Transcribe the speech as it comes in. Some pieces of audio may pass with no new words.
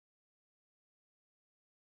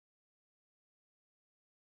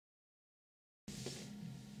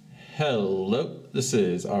Hello, this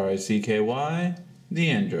is RICKY, the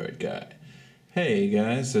Android guy. Hey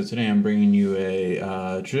guys, so today I'm bringing you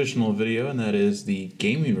a traditional video, and that is the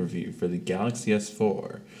gaming review for the Galaxy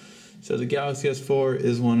S4. So the Galaxy S4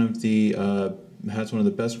 is one of the has one of the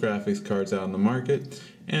best graphics cards out on the market,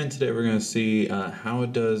 and today we're going to see how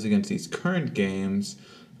it does against these current games,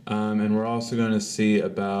 and we're also going to see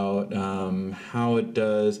about how it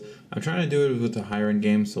does. I'm trying to do it with the higher end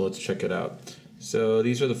games, so let's check it out. So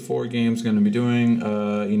these are the 4 games I'm going to be doing,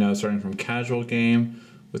 starting from casual game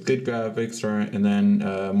with good graphics, and then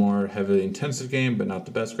more heavily intensive game but not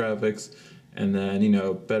the best graphics, and then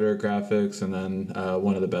better graphics, and then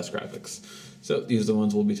one of the best graphics. So these are the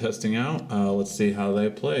ones we'll be testing out. Let's see how they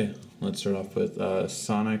play. Let's start off with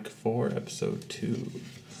Sonic 4 Episode 2.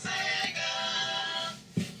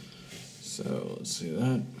 So let's see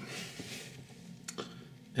that.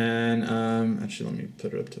 And actually, let me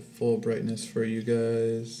put it up to full brightness for you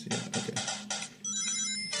guys. Yeah, okay.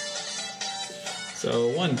 So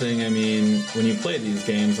one thing, I mean, when you play these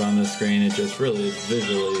games on the screen, it just really is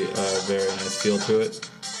visually a very nice feel to it.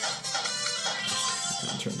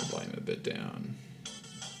 I'll turn the volume a bit down.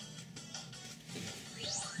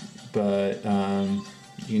 But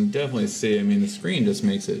you can definitely see, I mean, the screen just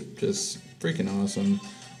makes it just freaking awesome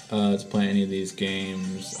to play any of these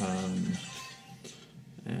games.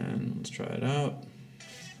 And let's try it out.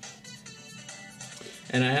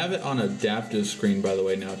 And I have it on adaptive screen, by the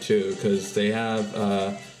way, now too, because they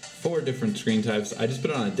have 4 different screen types. I just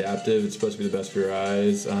put it on adaptive. It's supposed to be the best for your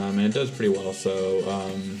eyes, and it does pretty well. So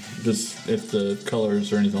just if the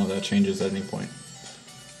colors or anything like that changes at any point.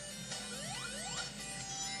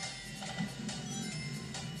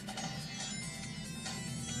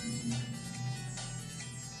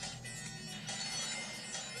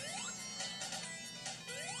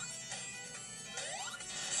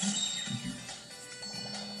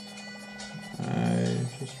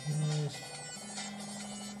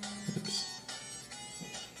 Oops.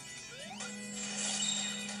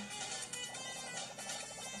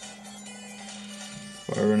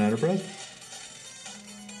 Before I run out of breath.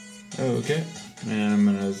 Okay. And I'm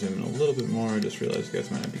going to zoom in a little bit more. I just realized you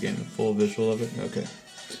guys might not be getting the full visual of it. Okay.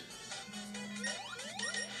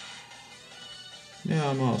 Now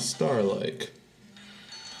I'm all star-like.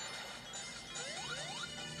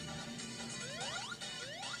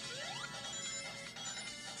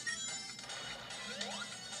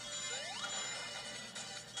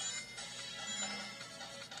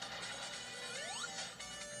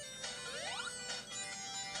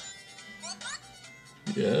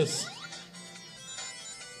 Yes.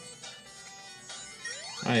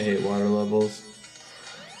 I hate water levels.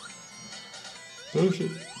 Oh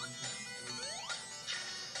shit.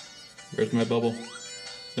 Where's my bubble?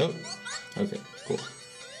 Nope. Okay, cool.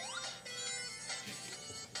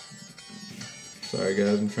 Sorry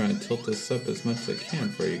guys, I'm trying to tilt this up as much as I can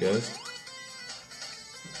for you guys.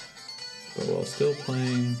 But while still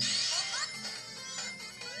playing...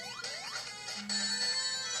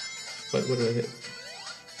 What did I hit?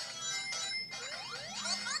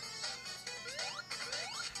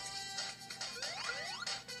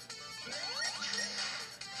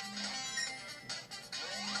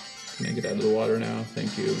 Can I get out of the water now?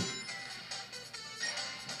 Thank you.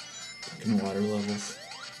 Fucking water levels.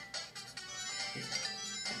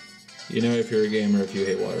 You know if you're a gamer if you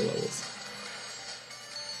hate water levels.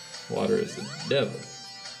 Water is the devil.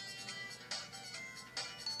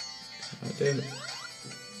 God damn it.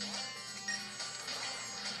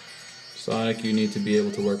 Sonic, you need to be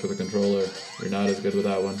able to work with a controller. You're not as good with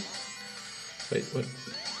that one. Wait, what?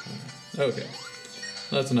 Okay.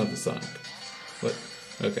 That's enough of Sonic. What?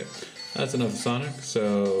 Okay. That's enough of Sonic,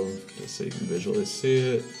 so just so you can visually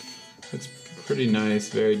see it. It's pretty nice,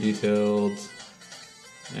 very detailed,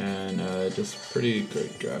 and just pretty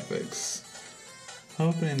great graphics.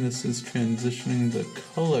 Hoping this is transitioning the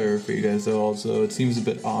color for you guys, though also it seems a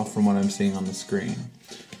bit off from what I'm seeing on the screen.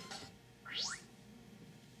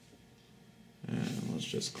 And let's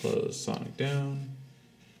just close Sonic down.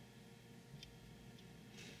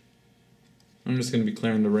 I'm just going to be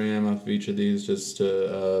clearing the RAM off of each of these just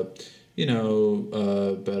to,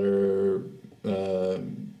 better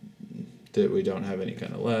that we don't have any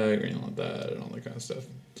kind of lag or anything like that and all that kind of stuff.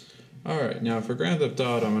 Alright, now for Grand Theft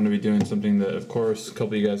Auto, I'm going to be doing something that, of course, a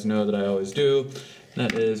couple of you guys know that I always do. And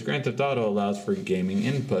that is Grand Theft Auto allows for gaming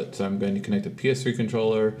input. So I'm going to connect a PS3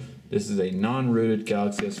 controller. This is a non-rooted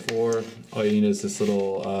Galaxy S4. All you need is this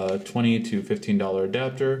little $20 to $15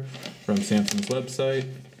 adapter from Samsung's website.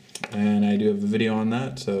 And I do have a video on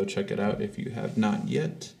that, so check it out if you have not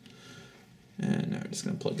yet. And now we're just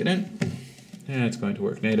going to plug it in. And it's going to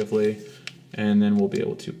work natively. and then we'll be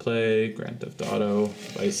able to play Grand Theft Auto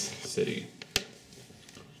Vice City.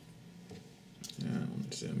 And let me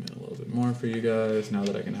zoom in a little bit more for you guys now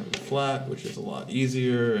that I can have it flat, which is a lot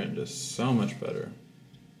easier and just so much better.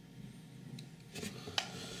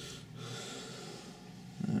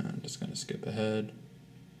 And I'm just going to skip ahead.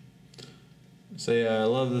 So yeah, I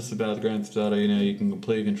love this about Grand Theft Auto. You know, you can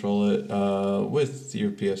completely control it with your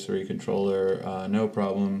PS3 controller, no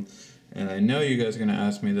problem. And I know you guys are going to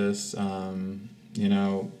ask me this, you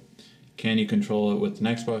know, can you control it with an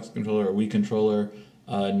Xbox controller or Wii controller?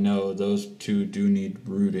 No, those two do need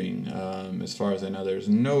rooting. As far as I know, there's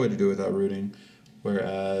no way to do it without rooting.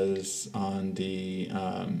 Whereas on the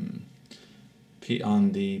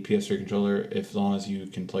PS3 controller, as long as you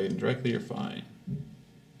can plug it in directly, you're fine.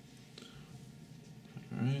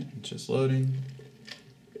 Alright, it's just loading.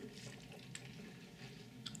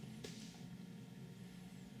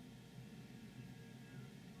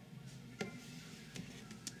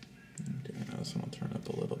 Okay, now this one will turn up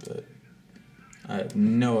a little bit. I have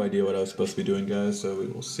no idea what I was supposed to be doing, guys, so we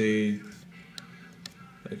will see.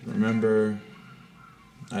 If I can remember.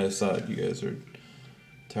 I just thought you guys are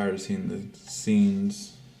tired of seeing the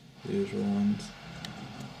scenes, the usual ones.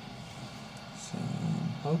 So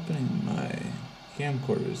I'm hoping my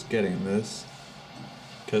camcorder is getting this,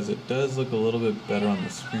 because it does look a little bit better on the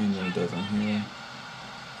screen than it does on here.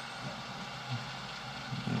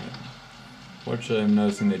 Alright. Fortunately, I'm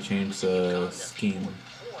noticing they changed the scheme.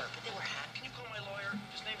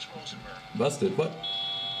 Busted, what?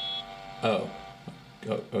 Oh.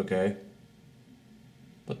 Okay.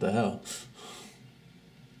 What the hell?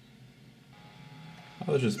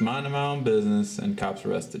 I was just minding my own business and cops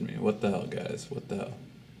arrested me. What the hell, guys? What the hell?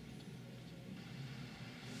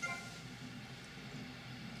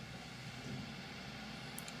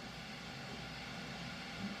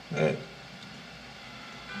 Hey.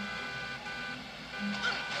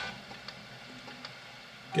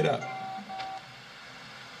 Get out.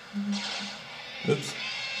 Oops.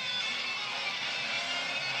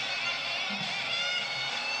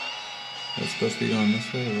 It's supposed to be going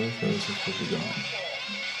this way, or which way is it supposed to be going?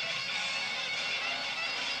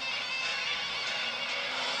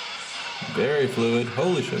 Very fluid.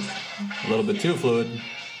 Holy shit. A little bit too fluid. A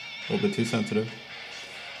little bit too sensitive.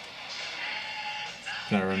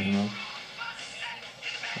 Can I run him up?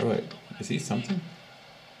 Oh wait, is he something?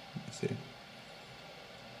 Let's see.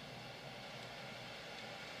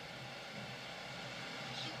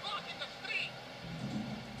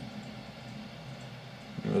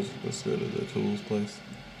 Let's go to the tools place.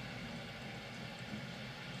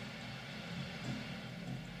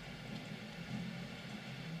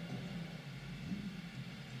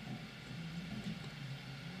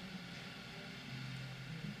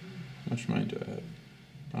 How much money do I have?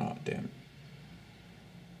 Oh, damn it.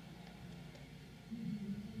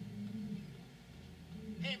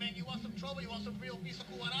 Hey man, you want some trouble? You want some real piece of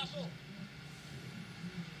cuarazo?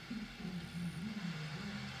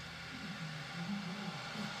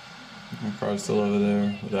 My car's still over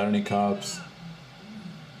there without any cops.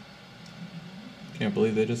 Can't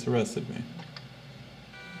believe they just arrested me.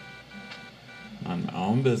 On my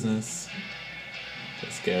own business.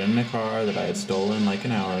 Just get in the car that I had stolen like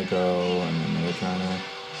an hour ago, and then they were trying to...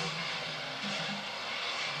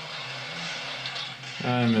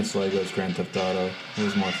 I miss Lego's Grand Theft Auto. It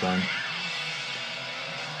was more fun.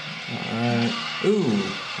 Alright.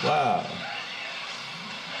 Ooh, wow.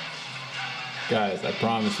 Guys, I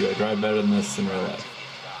promise you, I drive better than this in real life.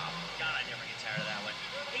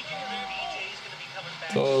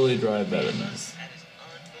 Totally drive better than this.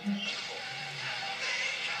 You know,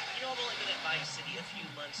 I've only been at Vice City a few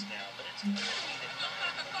months now, but it's clear to me that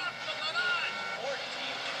important to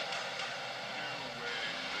you. You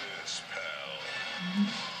wait this, pal.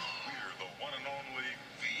 We're the one and only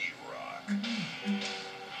V-Rock.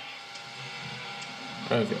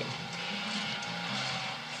 Okay.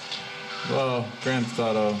 Well, Grand Theft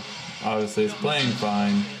Auto obviously is playing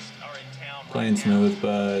fine, playing smooth,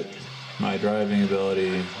 but my driving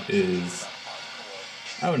ability is,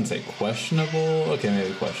 I wouldn't say questionable, okay,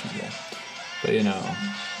 maybe questionable, but you know,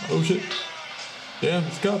 oh shit, damn,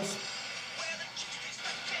 it's cops.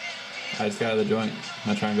 I just got out of the joint,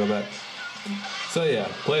 I'm not trying to go back. So yeah,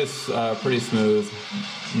 plays pretty smooth,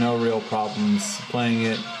 no real problems playing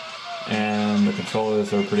it. And the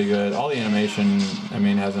controllers are pretty good. All the animation, I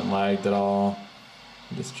mean, hasn't lagged at all.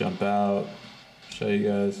 Just jump out, show you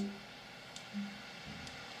guys.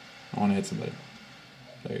 I want to hit somebody.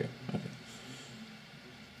 There you go. Okay.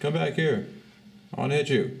 Come back here. I want to hit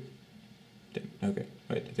you. Damn. Okay.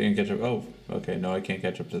 Wait, I think I can catch up. Oh, okay. No, I can't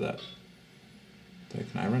catch up to that. Can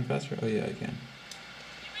I run faster? Oh, yeah, I can.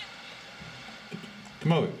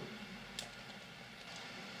 Come over.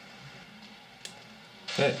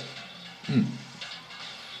 Hey.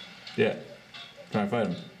 Yeah. Try and fight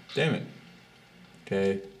him. Damn it.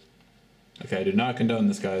 Okay. Okay, I do not condone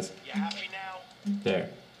this, guys. You happy now? There.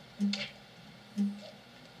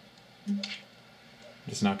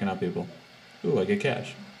 Just knocking out people. Ooh, I get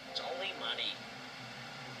cash. It's only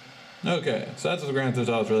money. Okay, so that's what Grand Theft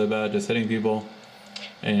Auto is really bad. Just hitting people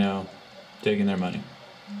and, you know, taking their money.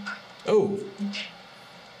 Oh!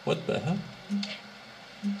 What the hell?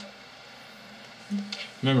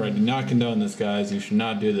 Remember, I do not condone this, guys. You should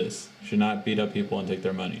not do this. You should not beat up people and take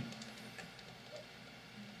their money.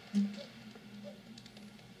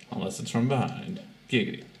 Unless it's from behind.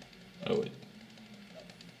 Giggity. Oh, wait.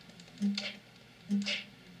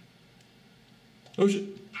 Oh, shit.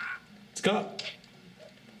 It's a cop.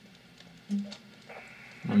 I'm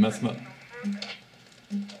gonna mess him up.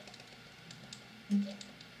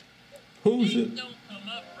 Oh, shit. Don't come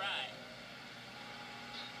up right.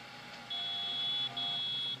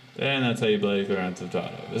 And that's how you play Grand Theft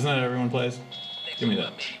Auto. Isn't that how everyone plays? Give me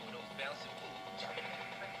that.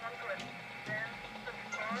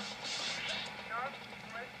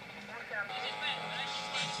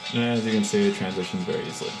 And as you can see, it transitions very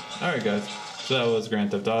easily. Alright guys, so that was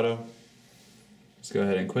Grand Theft Auto. Let's go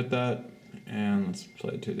ahead and quit that. And let's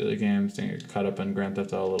play two of the other games. I think I got caught up on Grand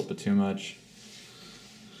Theft Auto a little bit too much.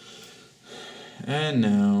 And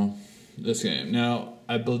now, this game. Now,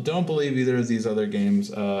 I don't believe either of these other games,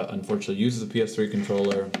 unfortunately, uses a PS3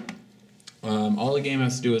 controller. All the game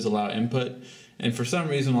has to do is allow input. And for some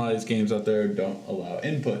reason, a lot of these games out there don't allow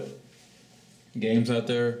input. Games out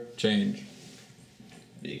there, change.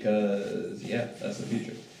 Because, yeah, that's the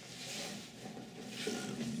future.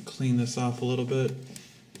 Clean this off a little bit.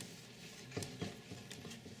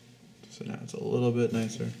 So now it's a little bit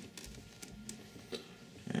nicer.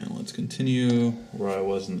 And let's continue where I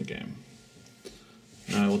was in the game.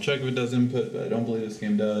 Now, we'll check if it does input, but I don't believe this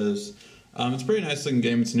game does. It's a pretty nice looking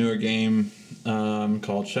game. It's a newer game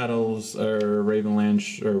called Shadows, or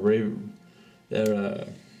Ravenland, or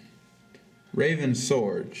Raven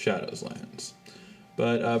Sword Shadows Lands.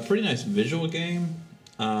 But a pretty nice visual game,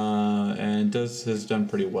 and has done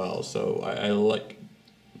pretty well. So I like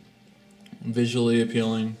visually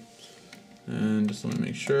appealing. And just let me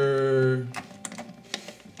make sure.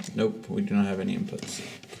 Nope, we do not have any inputs.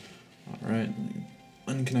 All right,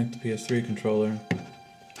 unconnect the PS3 controller.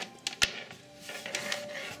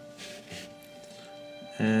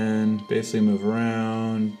 And basically move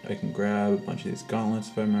around. I can grab a bunch of these gauntlets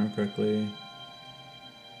if I remember correctly.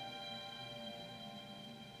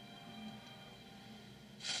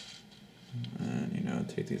 And, you know,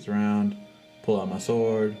 take these around. Pull out my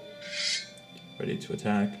sword. Ready to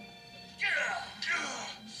attack.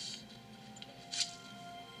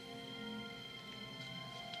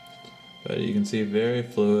 But you can see very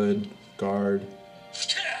fluid. Guard.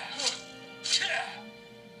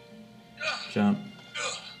 Jump.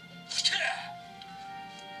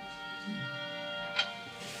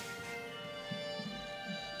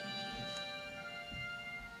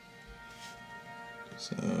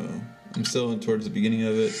 So I'm still towards the beginning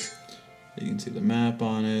of it. You can see the map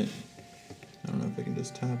on it. I don't know if I can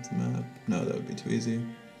just tap the map. No, that would be too easy.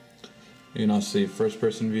 You can also see first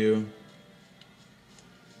person view.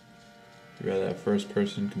 I'd rather have first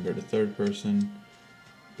person compared to third person,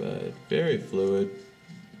 but very fluid.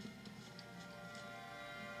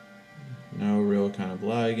 No real kind of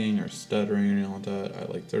lagging or stuttering or anything like that.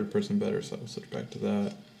 I like third person better, so I'll switch back to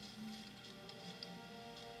that.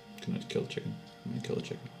 Can I kill the chicken? I'm gonna kill the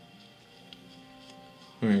chicken.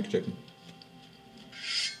 Come here, chicken.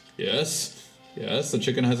 Yes, yes, the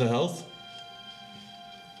chicken has a health.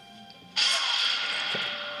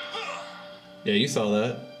 Yeah, you saw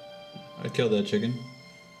that. I killed that chicken.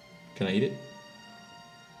 Can I eat it?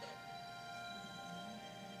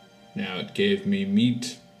 Now it gave me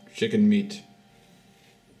meat. Chicken meat.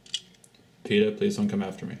 PETA, please don't come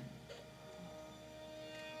after me.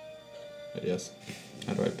 But yes.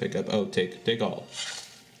 How do I pick up? Oh, take all.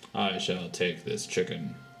 I shall take this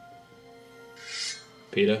chicken.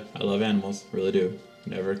 PETA, I love animals, really do.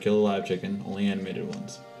 Never kill a live chicken, only animated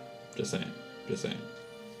ones. Just saying, just saying.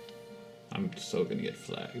 I'm so gonna get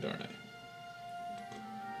flagged, aren't I?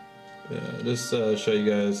 Just show you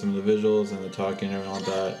guys some of the visuals and the talking and everything like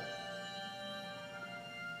that.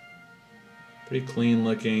 Pretty clean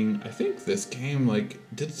looking. I think this game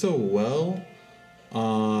did so well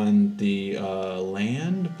on the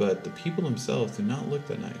land, but the people themselves do not look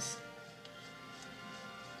that nice.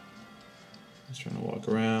 Just trying to walk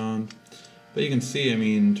around, but you can see, I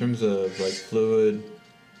mean, in terms of fluid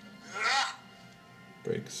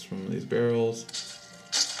breaks from these barrels.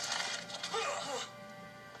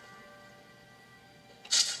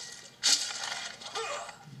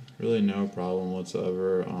 really no problem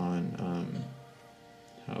whatsoever on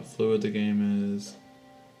how fluid the game is.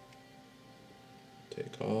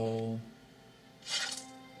 Take all.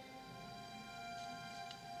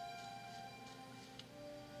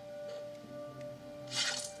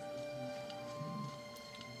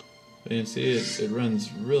 But you can see it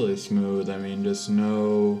runs really smooth. I mean, just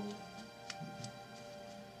no.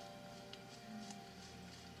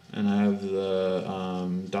 And I have the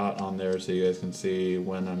dot on there so you guys can see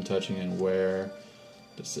when I'm touching and where,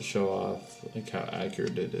 just to show off like how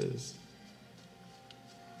accurate it is.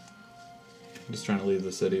 I'm just trying to leave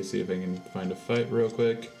the city, see if I can find a fight real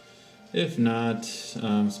quick. If not,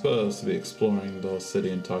 I'm supposed to be exploring the whole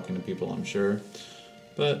city and talking to people, I'm sure.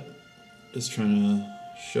 But just trying to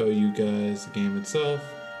show you guys the game itself,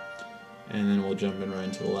 and then we'll jump in right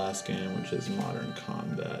into the last game, which is Modern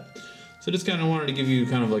Combat. So just kind of wanted to give you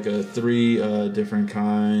kind of like a three different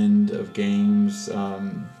kind of games.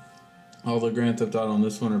 All the Grand Theft Auto on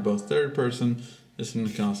this one are both third person. This one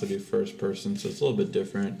can also be first person, so it's a little bit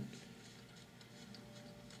different.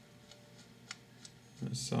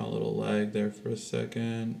 I saw a little lag there for a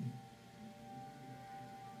second.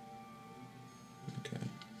 Okay.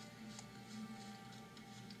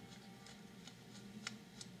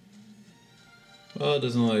 Well, it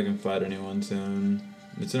doesn't look like I can fight anyone soon.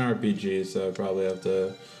 It's an RPG, so I probably have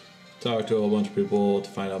to talk to a whole bunch of people to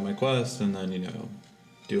find out my quest, and then, you know,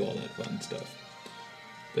 do all that fun stuff.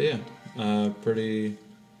 But yeah, pretty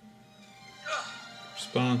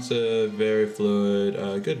responsive, very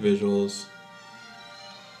fluid, good visuals.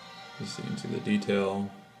 Just so you can see the detail.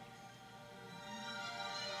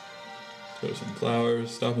 Go to some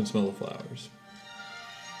flowers. Stop and smell the flowers.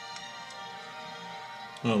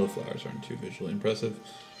 Well, the flowers aren't too visually impressive,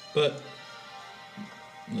 but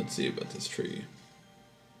let's see about this tree.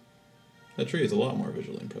 That tree is a lot more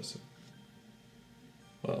visually impressive.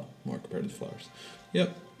 Well, more compared to the flowers.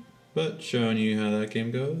 Yep, but showing you how that game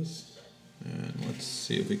goes. And let's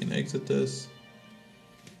see if we can exit this.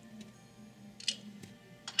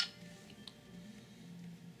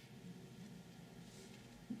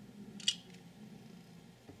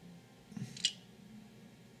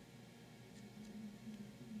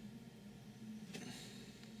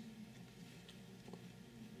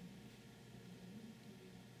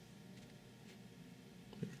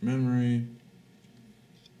 Memory.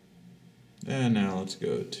 And now let's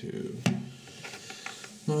go to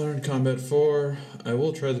Modern Combat 4. I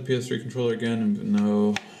will try the PS3 controller again, even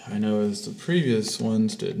though I know as the previous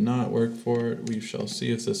ones did not work for it. We shall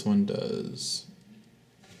see if this one does.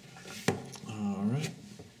 Alright.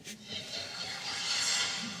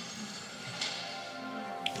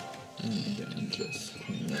 And again, just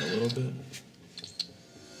clean that a little bit.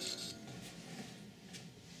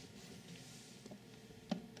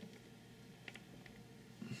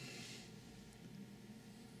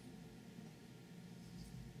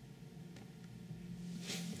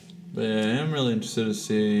 But yeah, I am really interested to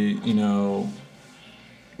see, you know,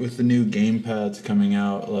 with the new gamepads coming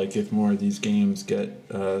out, like if more of these games get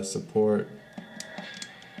support.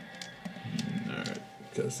 Alright,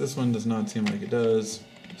 because this one does not seem like it does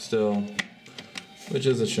still, which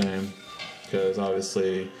is a shame, because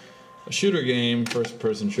obviously a shooter game,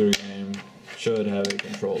 first-person shooter game, should have a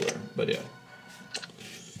controller, but yeah.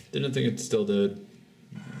 Didn't think it still did.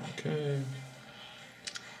 Okay.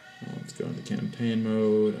 Let's go into campaign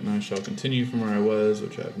mode, and I shall continue from where I was,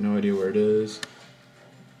 which I have no idea where it is.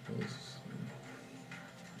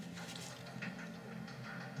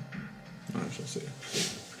 I shall see.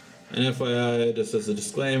 And FYI, just as a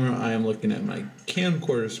disclaimer, I am looking at my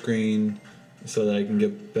camcorder screen so that I can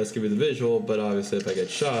best give you the visual, but obviously if I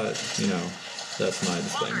get shot, you know, that's my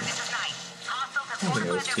disclaimer. I think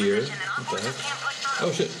I was here. What the heck?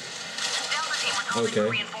 Oh shit.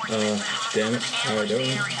 Okay. Damn it. How are I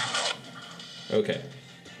doing? Okay.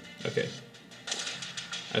 Okay.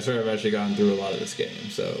 I swear I've actually gotten through a lot of this game,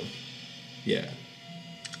 so yeah.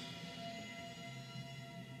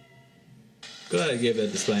 Glad I gave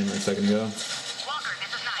that disclaimer a second ago. Walker,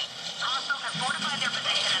 this is Knight. Hostiles have fortified their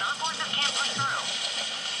position and our forces can't push through.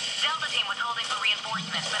 Delta team was holding for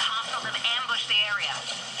reinforcements, but hostiles have ambushed the area.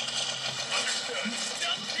 Understood.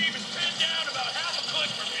 Delta team is pinned down about half a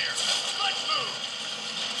click from here. Let's move.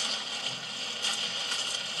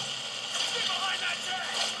 Get behind that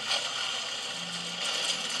tank.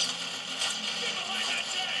 Get behind that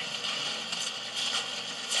tank.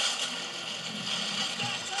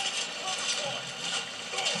 That tank is the cover point.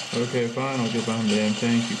 Okay, fine, I'll get behind the damn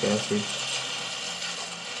tank, you bastard.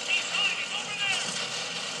 He's hiding over there.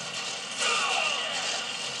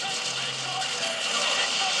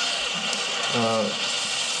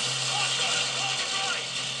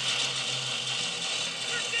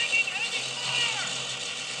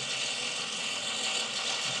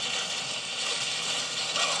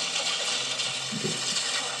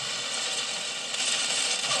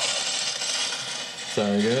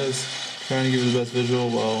 Sorry guys. Trying to give you the best visual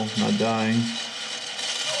while not dying.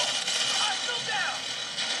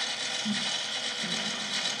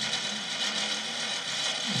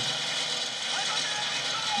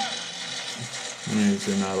 I'm gonna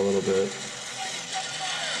zoom out a little bit.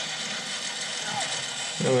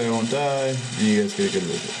 That way I won't die, and you guys get a good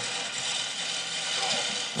visual.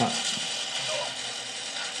 Ah.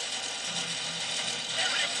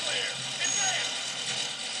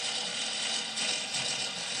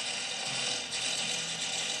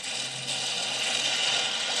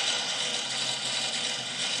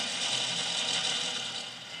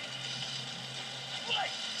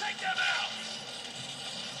 Take them out!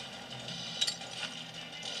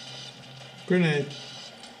 Grenade.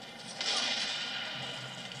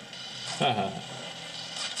 Haha.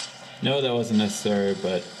 No, that wasn't necessary,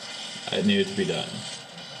 but I knew it to be done.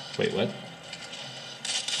 Wait, what?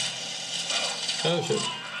 Oh shit.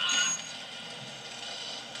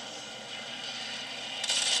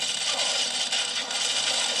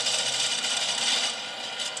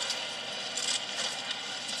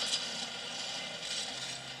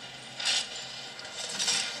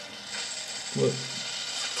 What?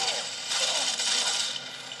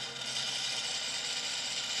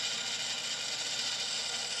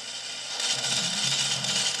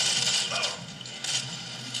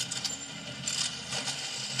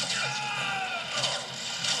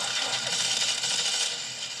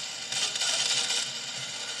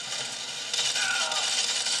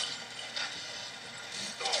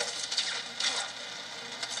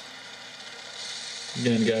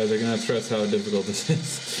 Again, guys, I cannot stress how difficult this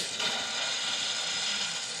is.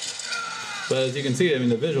 But as you can see, I mean,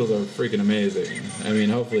 the visuals are freaking amazing. I mean,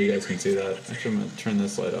 hopefully you guys can see that. Actually, I'm going to turn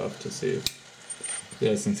this light off to see if you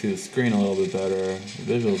guys can see the screen a little bit better. The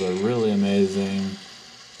visuals are really amazing.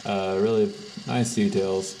 Really nice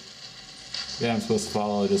details. Yeah, I'm supposed to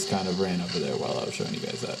follow, just kind of ran over there while I was showing you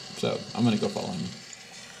guys that. So, I'm going to go follow him.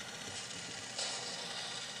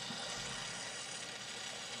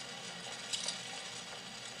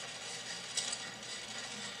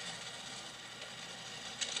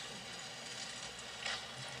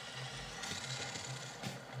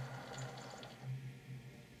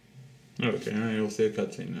 Okay, now you'll see a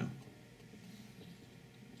cutscene now.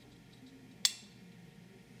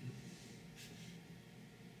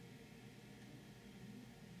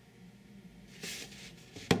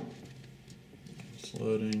 It's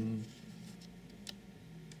loading.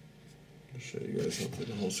 I'll show you guys hopefully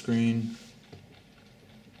the whole screen.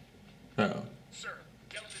 Uh-oh. Sir,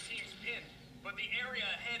 Delta team's pinned, but the area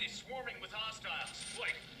ahead is swarming with hostiles.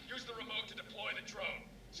 Blake, use the remote to deploy the drone.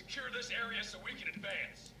 Secure this area so we can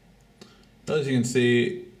advance. As you can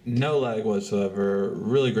see, no lag whatsoever,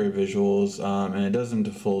 really great visuals, and it does them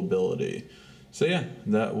to full ability. So yeah,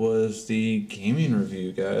 that was the gaming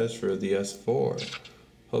review, guys, for the S4.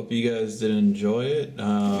 Hope you guys did enjoy it.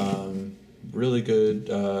 Really good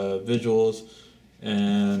visuals,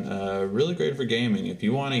 and really great for gaming. If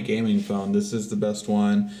you want a gaming phone, this is the best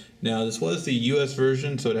one. Now, this was the US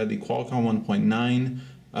version, so it had the Qualcomm 1.9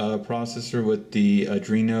 processor with the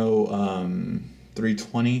Adreno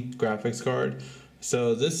 320 graphics card.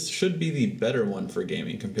 So this should be the better one for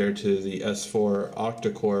gaming compared to the S4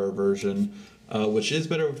 octa-core version, which is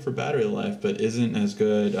better for battery life, but isn't as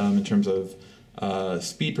good in terms of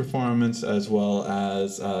speed performance, as well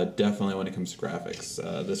as definitely when it comes to graphics.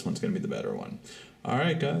 This one's going to be the better one.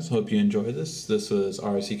 Alright guys, hope you enjoyed this. This was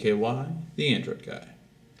RCKY, the Android Guy.